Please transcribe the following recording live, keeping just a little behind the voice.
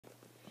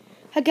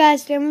Hi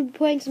guys, today I'm going to be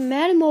playing some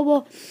Madden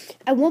Mobile.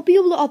 I won't be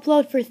able to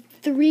upload for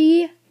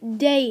 3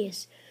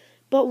 days,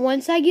 but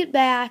once I get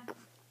back,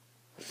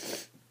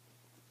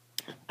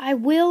 I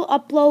will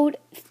upload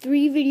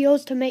 3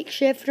 videos to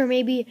Makeshift, or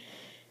maybe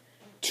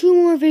 2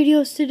 more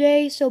videos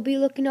today, so be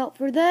looking out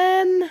for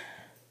them.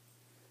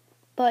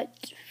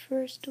 But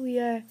first we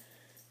are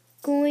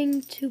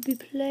going to be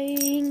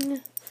playing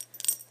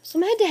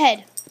some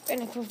head-to-head.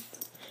 And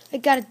I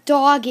got a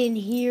dog in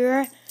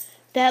here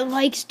that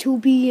likes to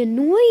be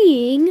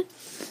annoying.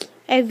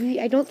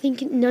 I don't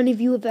think none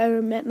of you have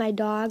ever met my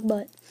dog,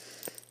 but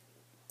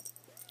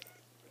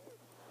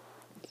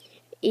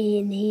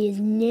and his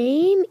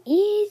name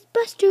is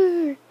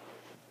Buster.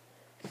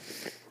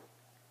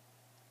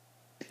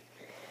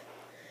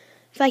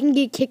 If I can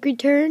get kick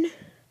return,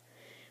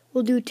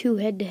 we'll do 2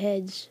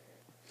 head-to-heads.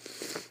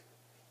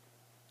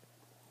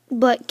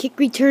 But kick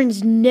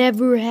returns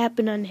never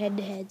happen on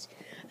head-to-heads.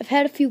 I've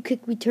had a few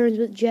kick returns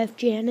with Jeff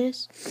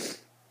Janis.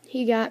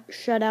 He got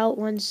shut out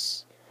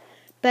once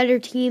better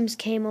teams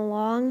came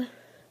along.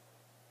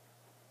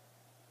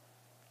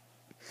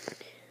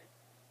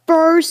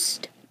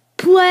 First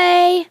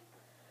play.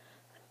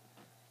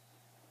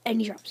 And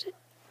he drops it.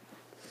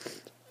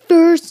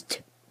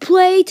 First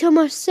play to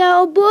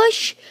Marcel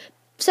Bush.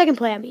 Second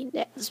play, I mean.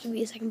 Yeah, this would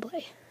be a second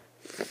play.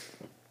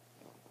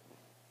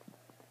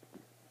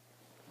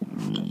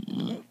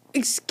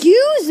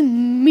 Excuse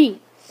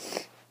me.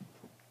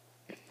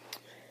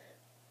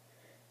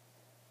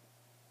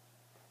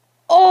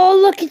 Oh,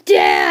 look at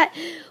that.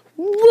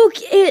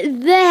 Look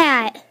at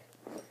that.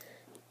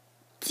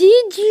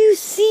 Did you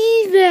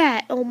see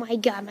that? Oh my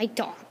God, my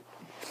dog.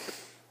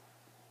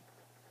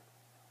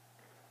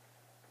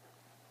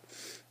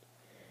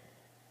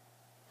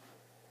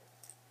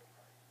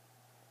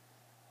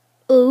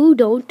 Oh,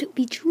 don't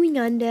be chewing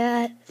on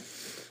that.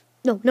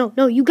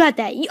 No, you got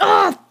that.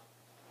 Oh!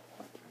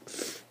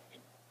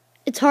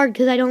 It's hard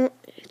because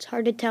it's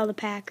hard to tell the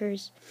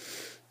Packers.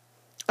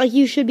 Like,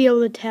 you should be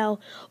able to tell.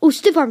 Oh,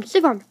 stiff arm.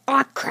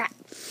 Oh, crap.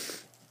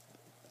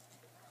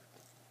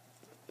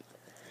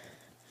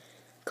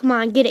 Come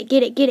on, get it.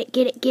 Get the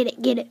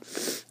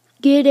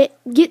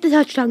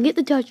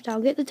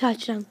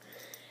touchdown.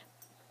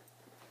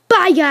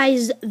 Bye,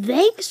 guys.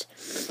 Thanks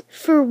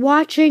for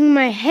watching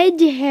my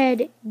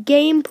head-to-head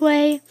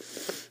gameplay.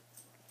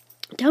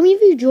 Tell me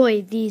if you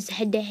enjoy these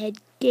head-to-head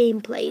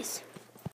gameplays.